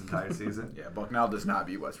 minutes this entire season. Yeah, Bucknell does not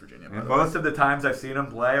beat West Virginia. And most of the times I've seen them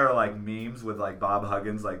play are like memes with like Bob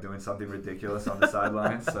Huggins like doing something ridiculous on the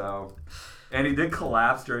sidelines. So, and he did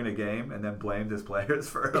collapse during a game and then blamed his players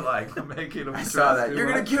for like making him. I saw that.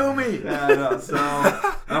 You're gonna kill me. Yeah, I know. So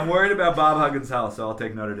I'm worried about Bob Huggins' health, so I'll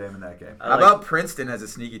take Notre Dame in that game. How about Princeton as a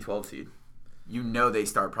sneaky 12 seed? You know they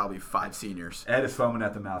start probably 5 seniors. Ed is foaming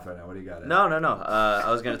at the mouth right now. What do you got, Ed? No. I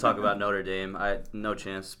was going to talk about Notre Dame. No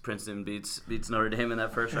chance Princeton beats Notre Dame in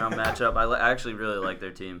that first round matchup. I actually really like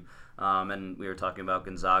their team. And we were talking about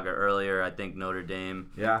Gonzaga earlier. I think Notre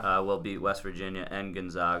Dame will beat West Virginia and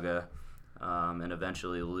Gonzaga, and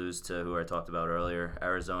eventually lose to who I talked about earlier,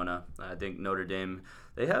 Arizona. I think Notre Dame,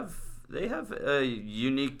 they have a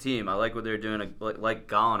unique team. I like what they're doing. Like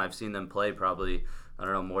Gallon, I've seen them play probably, I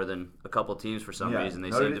don't know, more than a couple teams for some reason. They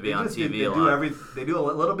seem to be on TV a lot. They do a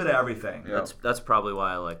little bit of everything. Yeah. That's probably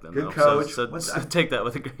why I like them. Good coach. So take that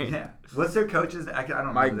with a grain. Yeah. What's their coaches? I don't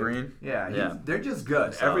know. Mike Breen. Yeah. They're just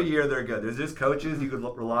good. Every year they're good. There's just coaches you could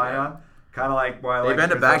rely on. Kind of like why I They've like been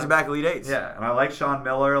to back-to-back Elite Eights. Yeah, and I like Sean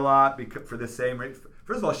Miller a lot for the same reason.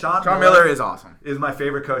 First of all, Sean Miller is awesome. Is my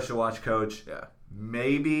favorite coach to watch coach. Yeah.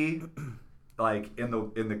 Maybe like in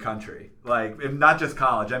the country, like if not just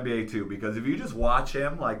college, NBA too. Because if you just watch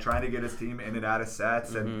him like trying to get his team in and out of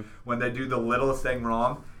sets, and when they do the littlest thing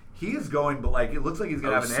wrong, he is going. But like it looks like he's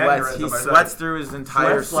gonna have an aneurysm. He sweats through his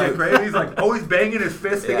entire suit. Like crazy. He's like always banging his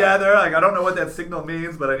fists together. Like I don't know what that signal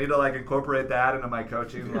means, but I need to like incorporate that into my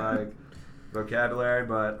coaching like vocabulary.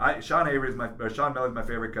 But Sean Miller is my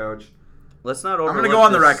favorite coach. Let's not. I'm going to go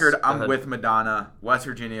on the record. I'm with Madonna. West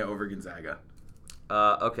Virginia over Gonzaga.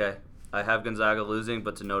 Okay. I have Gonzaga losing,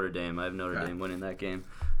 but to Notre Dame. I have Notre Dame winning that game.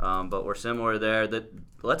 but we're similar there.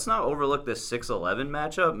 Let's not overlook this 6-11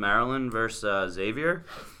 matchup, Maryland versus Xavier.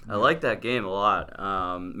 I like that game a lot.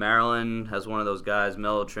 Maryland has one of those guys,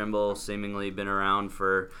 Melo Trimble, seemingly been around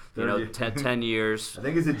for 10 years. I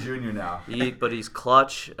think he's a junior now. But he's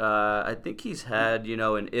clutch. I think he's had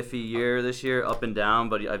an iffy year this year, up and down.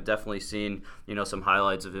 But I've definitely seen some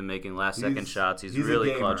highlights of him making last-second shots. He's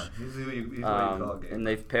really clutch. He's what you call a gamer. And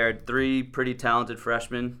they've paired 3 pretty talented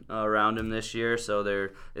freshmen around him this year, so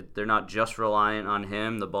they're not just reliant on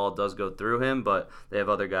him. The ball does go through him, but they have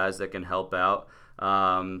other guys that can help out.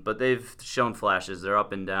 But they've shown flashes. They're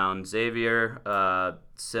up and down. Xavier,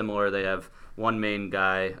 similar. They have one main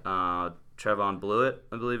guy, Trevon Blewett,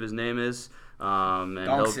 I believe his name is. And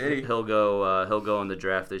he'll go in the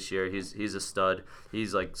draft this year. He's a stud.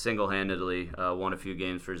 He's like single-handedly won a few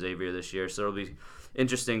games for Xavier this year. So it'll be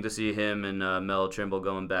interesting to see him and Melo Trimble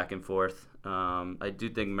going back and forth. I do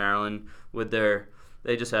think Maryland,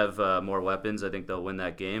 they just have more weapons. I think they'll win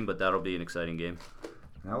that game, but that'll be an exciting game.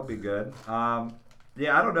 That'll be good.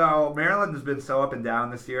 Yeah, I don't know. Maryland has been so up and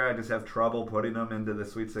down this year. I just have trouble putting them into the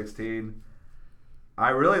Sweet 16.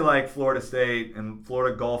 I really like Florida State and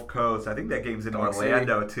Florida Gulf Coast. I think that game's in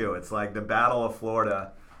Orlando, too. It's like the Battle of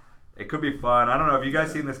Florida. It could be fun. I don't know. Have you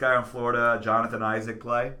guys seen this guy in Florida, Jonathan Isaac,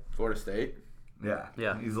 play? Florida State? Yeah.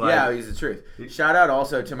 He's the truth. Shout out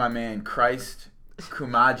also to my man, Christ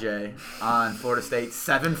Kumaje on Florida State.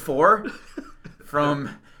 7'4"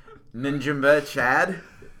 from Ninjumba, Chad.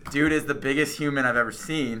 Dude is the biggest human I've ever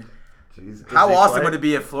seen. Jesus. How awesome would it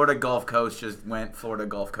be if Florida Gulf Coast just went Florida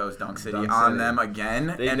Gulf Coast Dunk City on them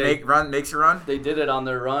again makes a run? They did it on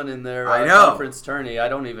their run in their conference tourney. I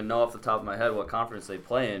don't even know off the top of my head what conference they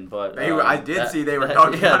play in, but I did see they were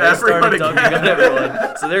dunking on everyone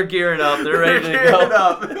again. So they're gearing up. They're ready to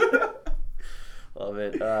go. Love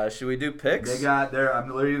it. Should we do picks?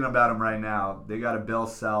 I'm reading about them right now. They got a Bill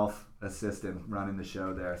Self assistant running the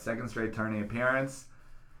show there. Second straight tourney appearance.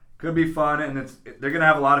 Could be fun, and they're gonna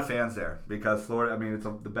have a lot of fans there because Florida. I mean, it's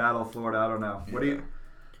the Battle of Florida. I don't know.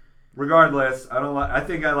 Regardless, I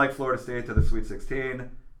think I like Florida State to the Sweet 16.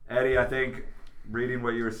 Eddie, I think reading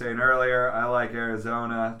what you were saying earlier, I like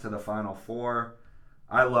Arizona to the Final Four.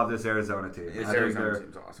 I love this Arizona team. Arizona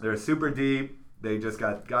team's awesome. They're super deep. They just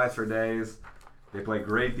got guys for days. They play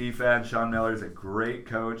great defense. Sean Miller's a great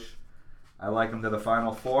coach. I like them to the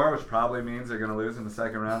Final Four, which probably means they're gonna lose in the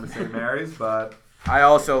second round to St. Mary's, but. I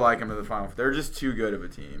also like them in the Final Four. They're just too good of a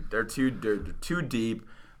team. They're too deep.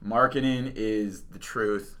 Marketing is the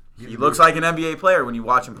truth. He looks like an NBA player when you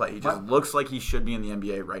watch him play. He just looks like he should be in the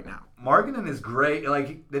NBA right now. Marketing is great.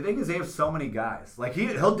 Like the thing is, they have so many guys. Like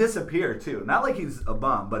he'll disappear too. Not like he's a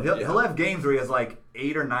bum, but he'll have games where he has like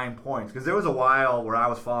 8 or 9 points. Because there was a while where I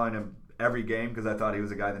was following him every game because I thought he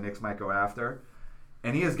was a guy the Knicks might go after.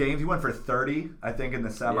 And he has games. He went for 30, I think, in the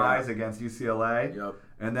semis against UCLA. Yep.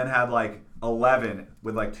 And then had like 11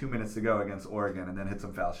 with like 2 minutes to go against Oregon, and then hit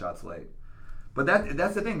some foul shots late. But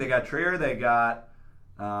that's the thing. They got Trier. They got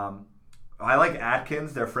I like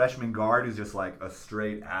Atkins, their freshman guard, who's just like a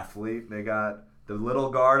straight athlete. They got the little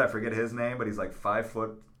guard. I forget his name, but he's like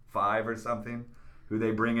 5'5" or something, who they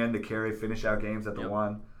bring in to finish out games at the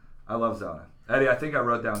one. I love Zona. Eddie, I think I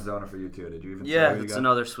wrote down Zona for you too. Did you even? Yeah, it's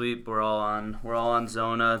another sweep. We're all on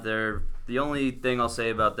Zona. The only thing I'll say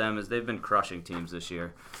about them is they've been crushing teams this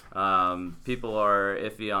year. People are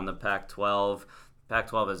iffy on the Pac-12.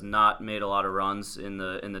 Pac-12 has not made a lot of runs in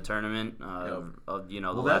the tournament.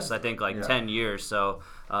 The last I think 10 years. So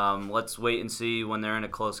let's wait and see when they're in a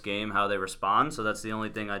close game how they respond. So that's the only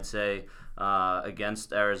thing I'd say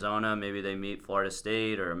against Arizona. Maybe they meet Florida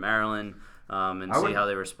State or Maryland. And see how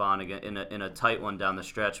they respond again in a tight one down the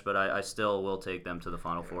stretch, but I still will take them to the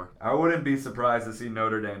Final Four. I wouldn't be surprised to see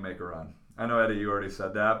Notre Dame make a run. I know, Eddie, you already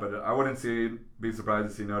said that, but I wouldn't be surprised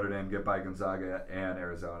to see Notre Dame get by Gonzaga and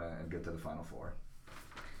Arizona and get to the Final Four.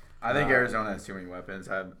 I think Arizona has too many weapons.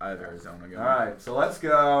 I have Arizona going. All right, so let's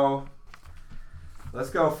go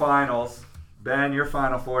finals. Ben, your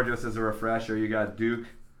Final Four, just as a refresher, you got Duke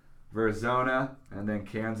versus Zona, and then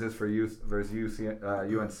Kansas versus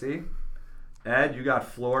UNC. Ed, you got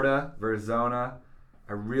Florida versus Zona.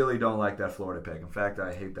 I really don't like that Florida pick. In fact,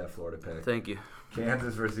 I hate that Florida pick. Thank you.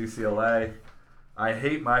 Kansas versus UCLA. I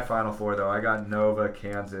hate my Final Four, though. I got Nova,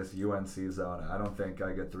 Kansas, UNC, Zona. I don't think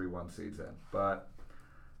I get 3-1 seeds in. But,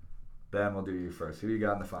 Ben, we'll do you first. Who do you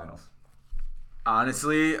got in the finals?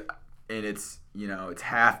 Honestly, and it's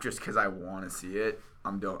half just because I want to see it.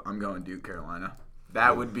 I'm going Duke, Carolina.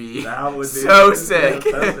 That would be so sick. So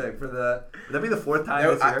sick. Would that be the fourth time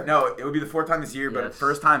this year? No, it would be the fourth time this year, but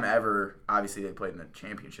first time ever. Obviously, they played in the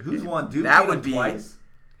championship. Who's won? Duke that would be twice.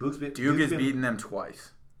 Duke has beaten them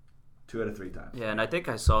twice. 2 out of 3 times. Yeah, and I think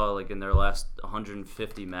I saw like in their last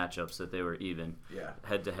 150 matchups that they were even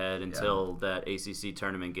head to head until that ACC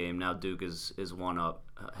tournament game. Now Duke is one up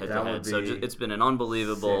head to head. So it's been an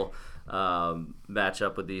unbelievable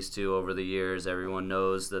matchup with these two over the years. Everyone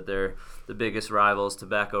knows that they're the biggest rivals.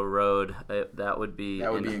 Tobacco Road. That would be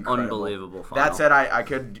an unbelievable final. That said, I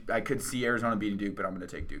could see Arizona beating Duke, but I'm going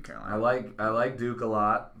to take Duke Carolina. I like Duke a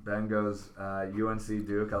lot. Ben goes UNC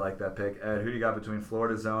Duke. I like that pick. Ed, who do you got between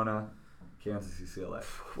Florida Zona, Kansas, UCLA?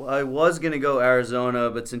 Well, I was going to go Arizona,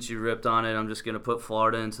 but since you ripped on it, I'm just going to put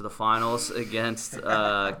Florida into the finals against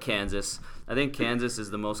Kansas. I think Kansas is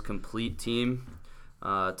the most complete team,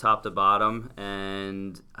 top to bottom,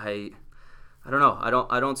 and I don't know.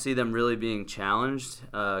 I don't see them really being challenged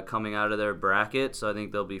coming out of their bracket, so I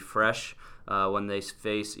think they'll be fresh when they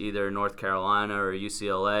face either North Carolina or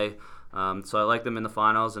UCLA. So I like them in the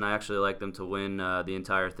finals, and I actually like them to win the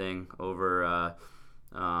entire thing over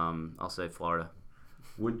I'll say Florida.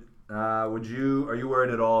 Are you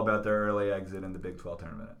worried at all about their early exit in the Big 12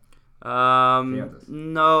 tournament?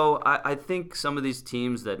 No, I think some of these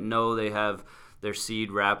teams that know they have their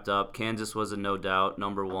seed wrapped up, Kansas was a no doubt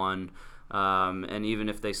number 1, and even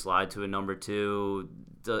if they slide to a number 2,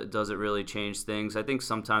 does it really change things? I think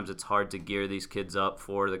sometimes it's hard to gear these kids up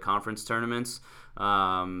for the conference tournaments.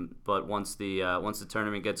 But once the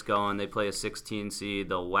tournament gets going, they play a 16 seed.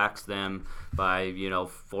 They'll wax them by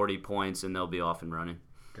 40 points, and they'll be off and running.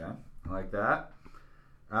 Okay, I like that.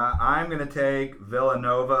 I'm going to take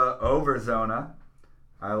Villanova over Zona.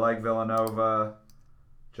 I like Villanova.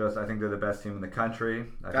 I think they're the best team in the country.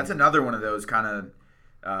 That's another one of those kind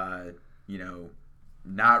of,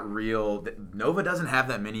 not real. Nova doesn't have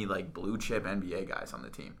that many like blue chip NBA guys on the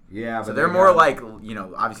team. Yeah, but so they're more like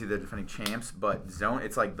obviously they're defending champs, but Zone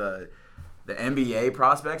it's like the NBA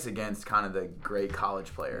prospects against kind of the great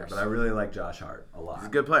college players. Yeah, but I really like Josh Hart a lot. He's a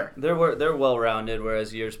good player. They're well rounded,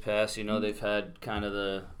 whereas years past, they've had kind of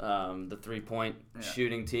the 3-point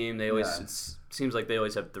shooting team. They always it seems like they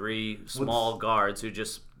always have 3 small guards who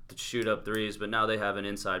just shoot up threes, but now they have an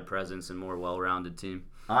inside presence and more well-rounded team.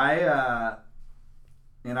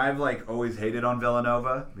 And I've always hated on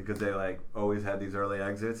Villanova because they always had these early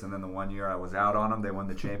exits, and then the one year I was out on them, they won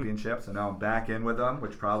the championship. So now I'm back in with them,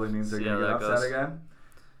 which probably means they're going to get upset again.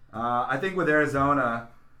 I think with Arizona,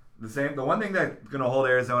 the one thing that's going to hold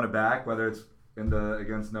Arizona back, whether it's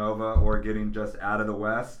against Nova or getting just out of the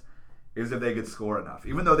West, is if they could score enough.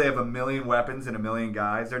 Even though they have a million weapons and a million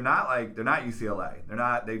guys, they're not UCLA. They're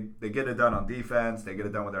not. They get it done on defense. They get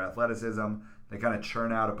it done with their athleticism. They kind of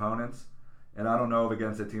churn out opponents. And I don't know if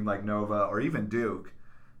against a team like Nova or even Duke,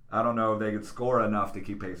 I don't know if they could score enough to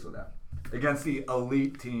keep pace with them against the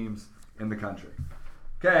elite teams in the country.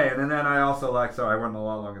 Okay, and then I also like, sorry, I went a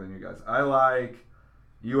lot longer than you guys. I like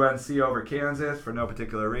UNC over Kansas for no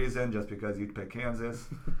particular reason, just because you'd pick Kansas.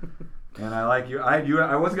 And I like you.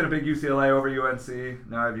 I was going to pick UCLA over UNC.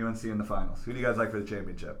 Now I have UNC in the finals. Who do you guys like for the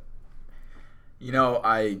championship?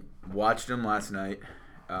 I watched them last night.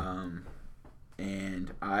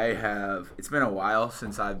 And it's been a while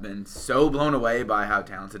since I've been so blown away by how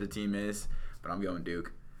talented a team is, but I'm going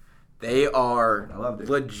Duke. They are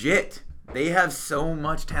legit. They have so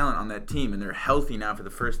much talent on that team, and they're healthy now for the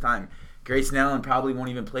first time. Grayson Allen probably won't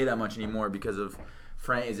even play that much anymore because of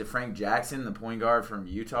Frank Jackson, the point guard from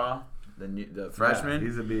Utah, the freshman? Yeah,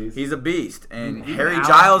 he's a beast. He's a beast. And Harry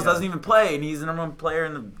Giles doesn't even play, and he's the number 1 player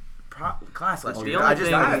in the class last year.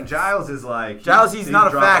 Giles is he's not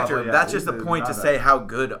a factor. That's just a point to say how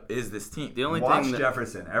good is this team. The only Watch thing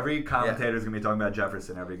Jefferson. Every commentator is going to be talking about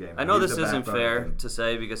Jefferson every game. I know this isn't fair to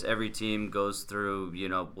say because every team goes through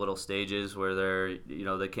little stages where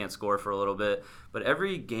they can't score for a little bit. But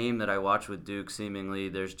every game that I watch with Duke, seemingly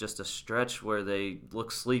there's just a stretch where they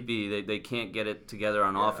look sleepy. They can't get it together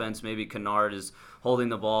on offense. Maybe Kennard is holding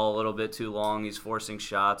the ball a little bit too long. He's forcing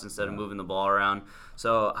shots instead of moving the ball around.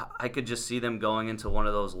 So I could just see them going into one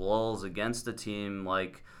of those lulls against a team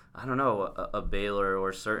like, I don't know, a Baylor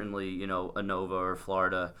or certainly, a Nova or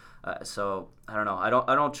Florida. So I don't know. I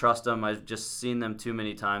don't trust them. I've just seen them too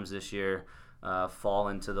many times this year fall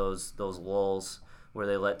into those lulls where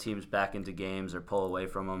they let teams back into games or pull away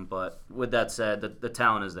from them. But with that said, the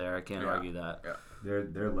talent is there. I can't argue that. Yeah.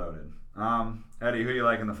 They're loaded. Eddie, who do you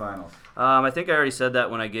like in the finals? I think I already said that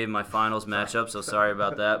when I gave my finals matchup, so sorry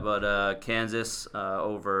about that. But Kansas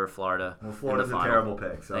over Florida. Well, Florida's a terrible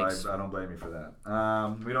pick, so I don't blame you for that.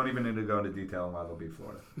 We don't even need to go into detail on why they'll beat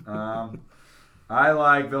Florida. I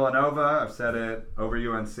like Villanova. I've said it over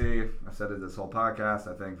UNC. I've said it this whole podcast.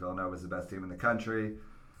 I think Villanova is the best team in the country.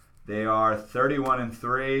 They are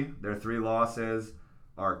 31-3. Their 3 losses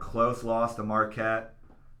are a close loss to Marquette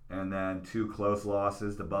and then 2 close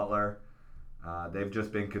losses to Butler. They've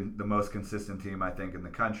just been the most consistent team, I think, in the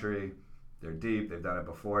country. They're deep. They've done it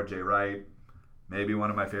before. Jay Wright, maybe one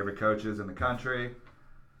of my favorite coaches in the country.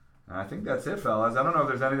 And I think that's it, fellas. I don't know if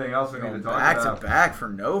there's anything else we need to talk about. Back to back for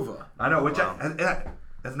Nova. I know, which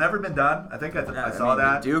has never been done. I think I saw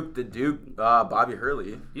that. The Duke, Bobby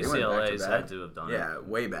Hurley. UCLA's had to have done it. Yeah,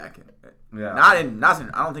 way back. Yeah. Not in.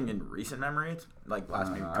 I don't think in recent memory. It's like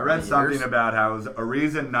last maybe. I read 30 something years. about how it was a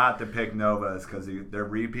reason not to pick Nova is because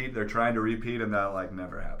they're trying to repeat, and that like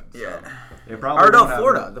never happens. Yeah. So it probably Or no, won't happen.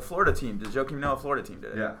 Florida. The Florida team. The Joakim Noah Florida team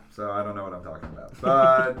did it. Yeah. So I don't know what I'm talking about,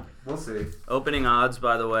 but we'll see. Opening odds,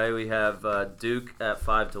 by the way, we have Duke at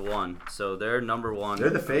 5-1, so they're number one. They're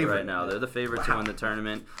the favorite right now. They're the favorite to win the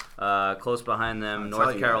tournament. Close behind them, I'll tell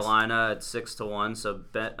North you Carolina at 6-1. So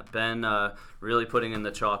Ben really putting in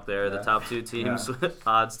the chalk there. The top 2 teams with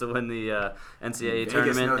odds to win the NCAA Vegas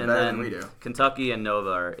tournament, knows and better than we then do. Kentucky and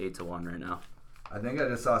Nova are 8-1 right now. I think I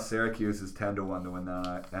just saw Syracuse is 10-1 to win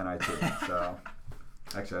the NIT. So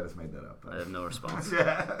actually, I just made that up. I have no response.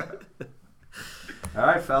 Yeah. All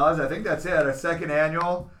right, fellas. I think that's it. Our second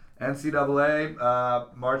annual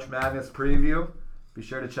NCAA March Madness preview. Be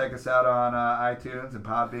sure to check us out on iTunes and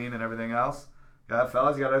Podbean and everything else.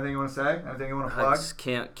 Fellas, you got anything you want to say? Anything you want to I plug? just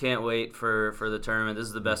can't wait for the tournament. This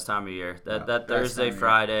is the best time of year. That best Thursday, time of year.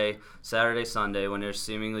 Friday, Saturday, Sunday, when there's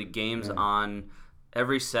seemingly games on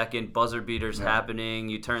every second, buzzer beaters happening.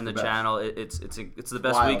 You turn the best. channel. It's the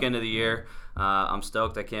best Wild. weekend of the year. I'm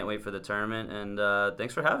stoked. I can't wait for the tournament. And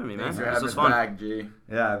than's for having me, man. Thanks for This having was us fun. back, G.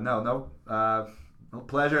 Yeah, no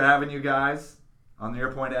pleasure having you guys. On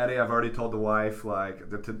your point, Eddie, I've already told the wife, like,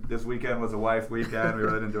 this weekend was a wife weekend. We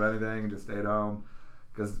really didn't do anything, just stayed home.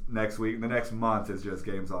 Because the next month is just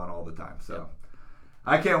games on all the time. So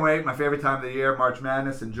I can't wait. My favorite time of the year, March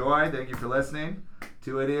Madness. Enjoy. Thank you for listening.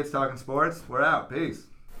 2 Idiots Talking Sports. We're out. Peace.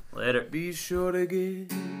 Later. Be sure to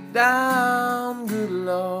get down, good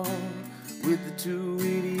Lord, with the 2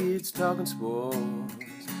 Idiots Talking Sports.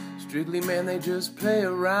 Strictly, man, they just play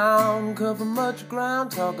around, cover much ground,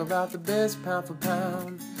 talk about the best pound for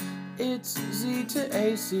pound. It's Z to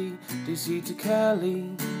AC, DC to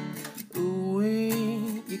Cali.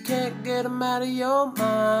 Ooh-wee, you can't get them out of your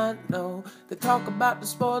mind, no. They talk about the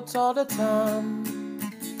sports all the time.